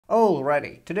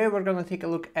Alrighty, today we're gonna take a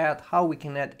look at how we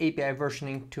can add API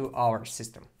versioning to our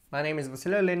system. My name is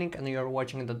Vasily Lenik and you're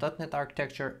watching the .NET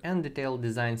Architecture and Detailed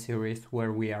Design series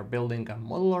where we are building a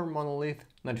modular-monolith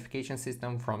notification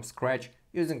system from scratch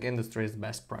using industry's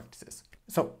best practices.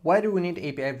 So why do we need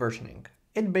API versioning?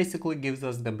 It basically gives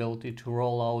us the ability to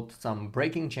roll out some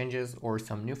breaking changes or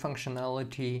some new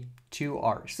functionality to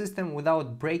our system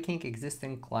without breaking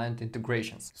existing client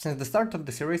integrations. Since the start of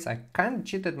the series, I kind of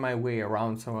cheated my way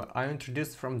around, so I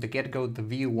introduced from the get-go the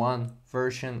v1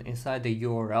 version inside the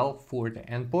URL for the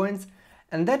endpoints,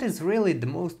 and that is really the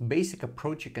most basic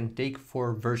approach you can take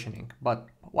for versioning. But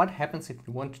what happens if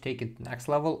you want to take it next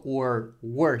level or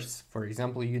worse? For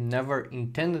example, you never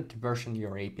intended to version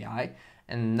your API,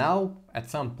 and now at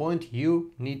some point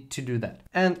you need to do that.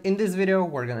 And in this video,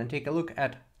 we're gonna take a look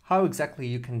at how exactly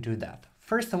you can do that.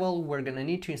 First of all, we're gonna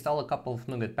need to install a couple of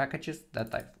NuGet packages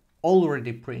that I've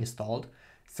already pre-installed.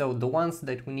 So the ones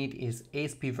that we need is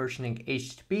ASP versioning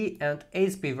HTTP and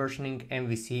ASP versioning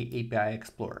MVC API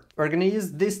Explorer. We're gonna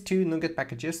use these two NuGet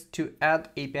packages to add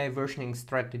API versioning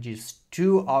strategies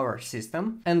to our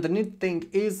system. And the neat thing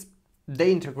is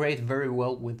they integrate very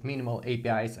well with Minimal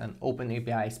APIs and Open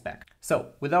API spec.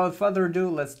 So without further ado,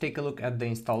 let's take a look at the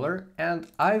installer. And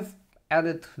I've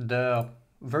added the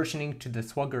versioning to the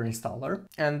Swagger installer.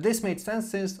 And this made sense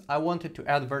since I wanted to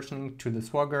add versioning to the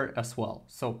Swagger as well.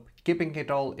 So keeping it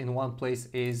all in one place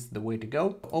is the way to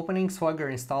go. Opening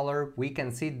Swagger installer, we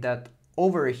can see that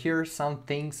over here some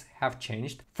things have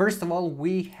changed. First of all,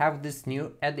 we have this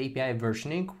new Add API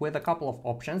versioning with a couple of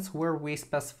options where we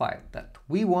specify that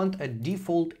we want a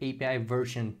default API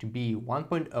version to be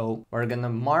 1.0. We're gonna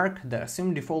mark the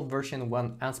assumed default version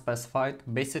when unspecified.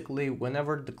 Basically,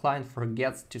 whenever the client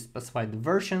forgets to specify the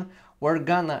version, we're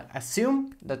gonna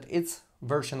assume that it's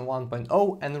version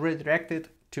 1.0 and redirect it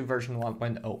to version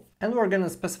 1.0. And we're gonna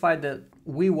specify that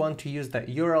we want to use the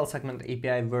URL segment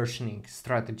API versioning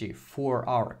strategy for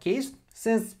our case,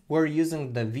 since we're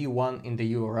using the v1 in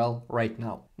the URL right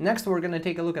now. Next, we're gonna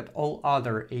take a look at all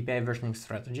other API versioning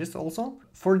strategies also.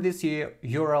 For this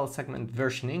URL segment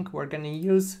versioning, we're gonna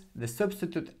use the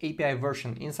substitute API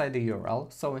version inside the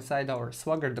URL. So inside our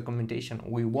Swagger documentation,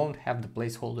 we won't have the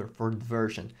placeholder for the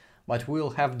version, but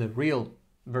we'll have the real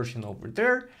version over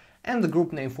there. And the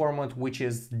group name format, which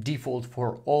is default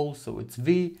for all, so it's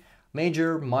v,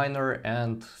 major, minor,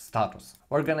 and status.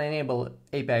 We're gonna enable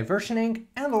API versioning,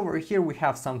 and over here we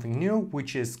have something new,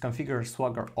 which is configure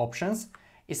Swagger options.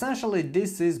 Essentially,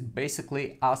 this is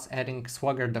basically us adding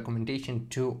Swagger documentation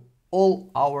to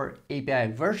all our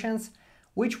API versions,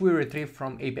 which we retrieve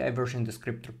from API version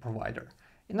descriptor provider.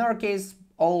 In our case,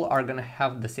 all are gonna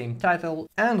have the same title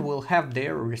and will have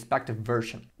their respective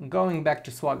version. Going back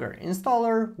to Swagger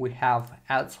installer, we have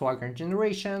add Swagger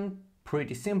generation,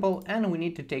 pretty simple, and we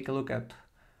need to take a look at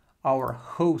our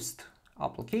host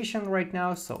application right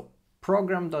now. So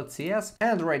program.cs,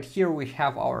 and right here we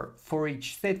have our for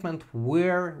each statement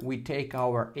where we take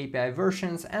our API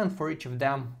versions, and for each of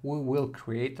them we will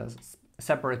create a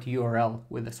separate URL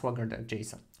with the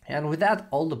swagger.json. And with that,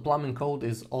 all the plumbing code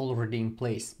is already in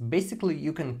place. Basically,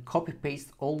 you can copy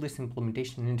paste all this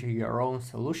implementation into your own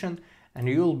solution and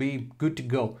you'll be good to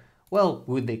go. Well,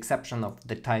 with the exception of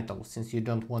the title, since you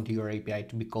don't want your API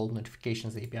to be called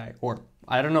Notifications API, or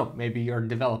I don't know, maybe you're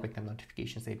developing a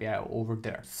Notifications API over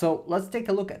there. So let's take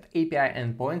a look at API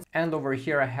endpoints. And over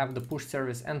here I have the push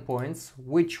service endpoints,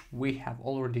 which we have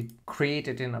already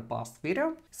created in a past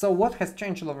video. So what has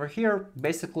changed over here?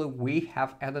 Basically, we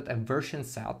have added a version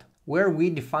set where we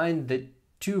define the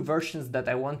two versions that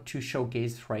I want to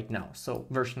showcase right now. So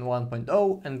version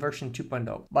 1.0 and version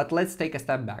 2.0. But let's take a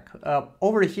step back.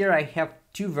 Over here I have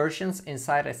two versions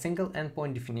inside a single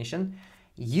endpoint definition.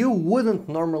 You wouldn't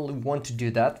normally want to do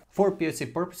that. For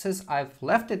POC purposes, I've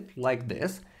left it like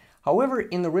this. However,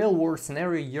 in the real world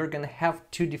scenario, you're gonna have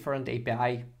two different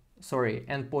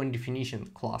endpoint definition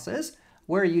classes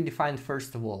where you define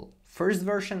first of all first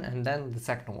version and then the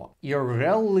second one. You're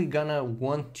rarely gonna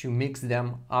want to mix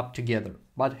them up together,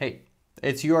 but hey,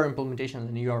 it's your implementation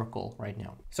and your call right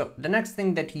now. So the next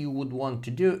thing that you would want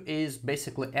to do is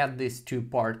basically add these two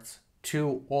parts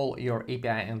to all your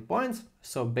API endpoints.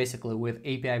 So basically with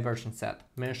API version set,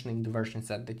 mentioning the version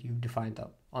set that you've defined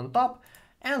up on top,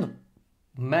 and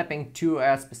mapping to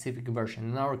a specific version.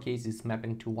 In our case, it's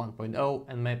mapping to 1.0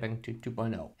 and mapping to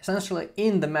 2.0. Essentially,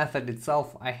 in the method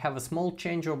itself, I have a small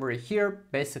change over here,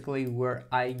 basically where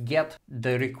I get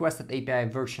the requested API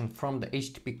version from the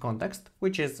HTTP context,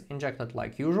 which is injected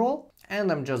like usual,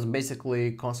 and I'm just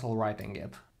basically console writing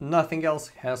it. nothing else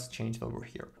has changed over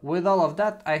here. With all of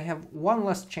that, I have one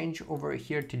last change over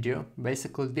here to do.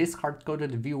 Basically, this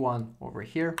hard-coded v1 over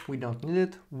here, we don't need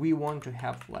it. We want to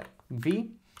have like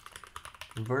v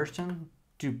version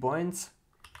 2 points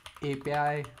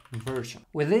API version.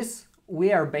 With this,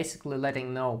 we are basically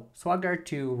letting know Swagger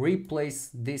to replace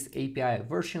this API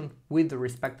version with the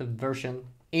respective version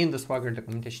in the Swagger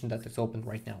documentation that is open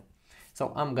right now.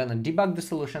 So I'm gonna debug the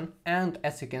solution, and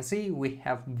as you can see, we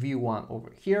have v1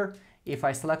 over here. If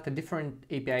I select a different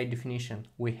API definition,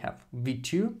 we have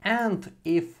v2. And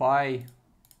if I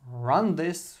run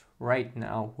this right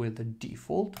now with the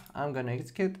default, I'm gonna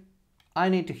execute. I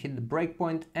need to hit the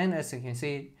breakpoint, and as you can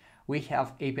see, we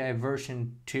have API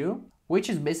version 2, which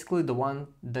is basically the one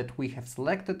that we have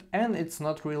selected, and it's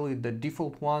not really the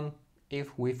default one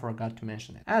if we forgot to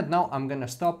mention it. And now I'm gonna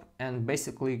stop, and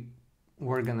basically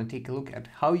we're gonna take a look at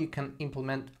how you can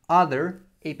implement other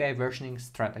API versioning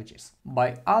strategies.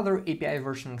 By other API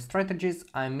versioning strategies,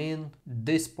 I mean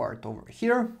this part over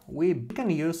here. We can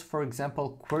use, for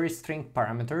example, query string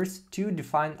parameters to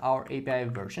define our API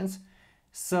versions.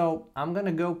 So I'm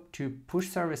gonna go to push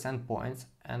service endpoints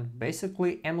and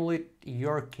basically emulate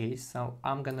your case. So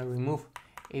I'm gonna remove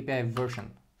API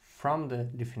version from the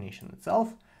definition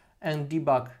itself and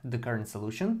debug the current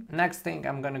solution. Next thing,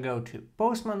 I'm gonna go to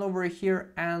Postman over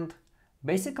here, and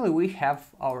basically we have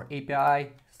our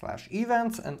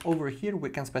API/events, and over here we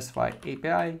can specify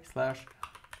API/version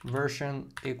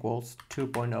equals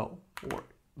 2.0, or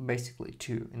basically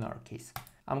 2 in our case.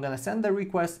 I'm gonna send the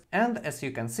request, and as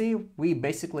you can see, we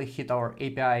basically hit our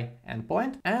API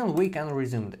endpoint and we can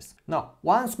resume this. Now,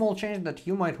 one small change that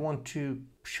you might want to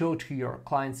show to your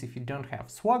clients if you don't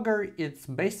have Swagger, it's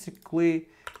basically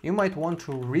you might want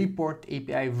to report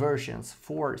API versions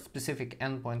for specific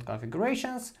endpoint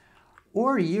configurations,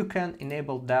 or you can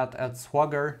enable that at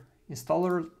Swagger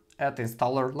installer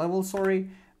level,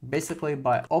 basically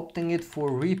by opting it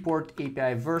for report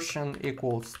API version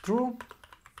equals true.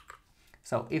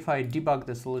 So if I debug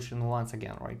the solution once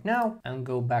again right now and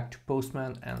go back to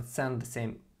Postman and send the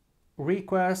same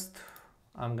request,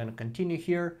 I'm gonna continue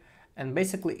here. And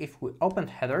basically, if we open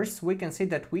headers, we can see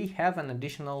that we have an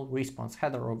additional response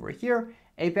header over here,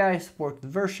 API support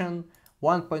version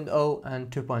 1.0 and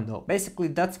 2.0. Basically,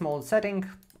 that small setting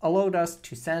allowed us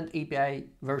to send API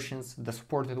versions, the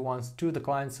supported ones, to the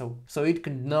client so it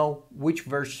could know which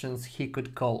versions he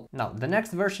could call. Now, the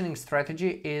next versioning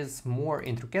strategy is more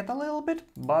intricate a little bit,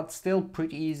 but still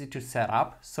pretty easy to set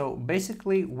up. So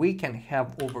basically, we can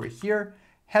have over here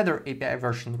header API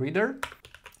version reader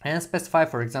and specify,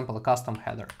 for example, a custom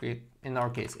header, in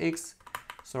our case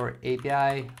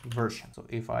API version. So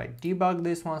if I debug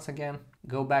this once again,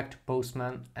 go back to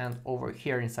Postman, and over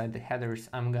here inside the headers,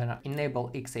 I'm gonna enable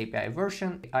XAPI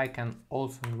version. I can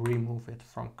also remove it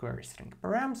from query string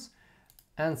params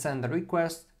and send the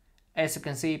request. As you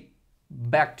can see,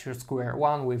 back to square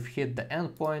one, we've hit the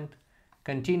endpoint,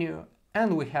 continue,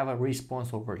 and we have a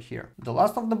response over here. The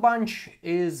last of the bunch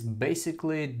is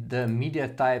basically the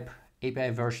MediaType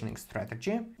API versioning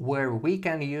strategy, where we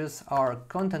can use our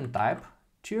content type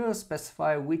to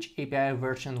specify which API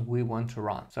version we want to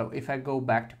run. So if I go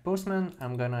back to Postman,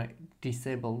 I'm gonna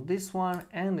disable this one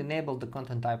and enable the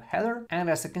content type header. And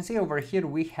as you can see over here,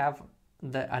 we have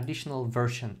the additional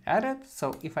version added.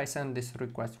 So if I send this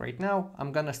request right now,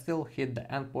 I'm gonna still hit the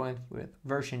endpoint with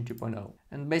version 2.0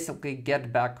 and basically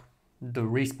get back the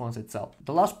response itself.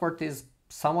 The last part is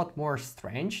somewhat more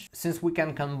strange, since we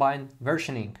can combine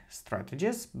versioning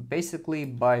strategies basically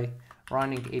by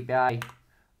running API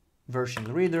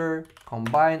version reader,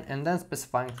 combine, and then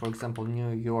specifying, for example,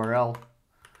 new URL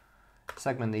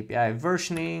segment API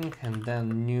versioning, and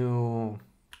then new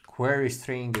query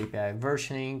string API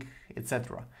versioning,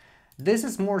 etc. This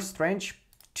is more strange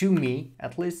to me,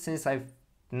 at least, since I've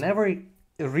never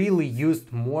really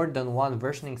used more than one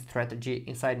versioning strategy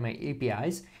inside my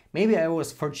APIs. Maybe I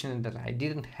was fortunate that I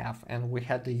didn't have, and we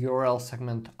had the URL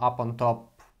segment up on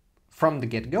top from the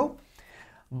get-go.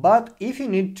 But if you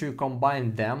need to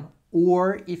combine them,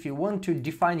 or if you want to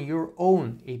define your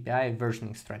own API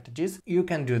versioning strategies, you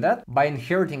can do that by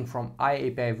inheriting from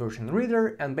iAPI version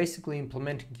reader and basically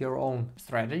implementing your own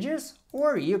strategies,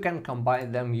 or you can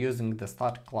combine them using the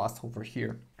static class over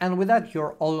here. And with that,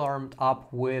 you're all armed up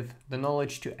with the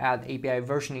knowledge to add API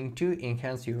versioning to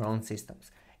enhance your own systems.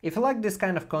 If you like this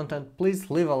kind of content, please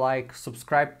leave a like,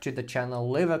 subscribe to the channel,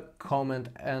 leave a comment,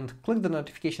 and click the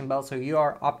notification bell so you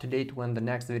are up to date when the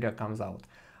next video comes out.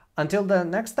 Until the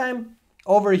next time,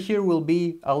 over here will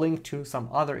be a link to some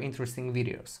other interesting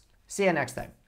videos. See you next time.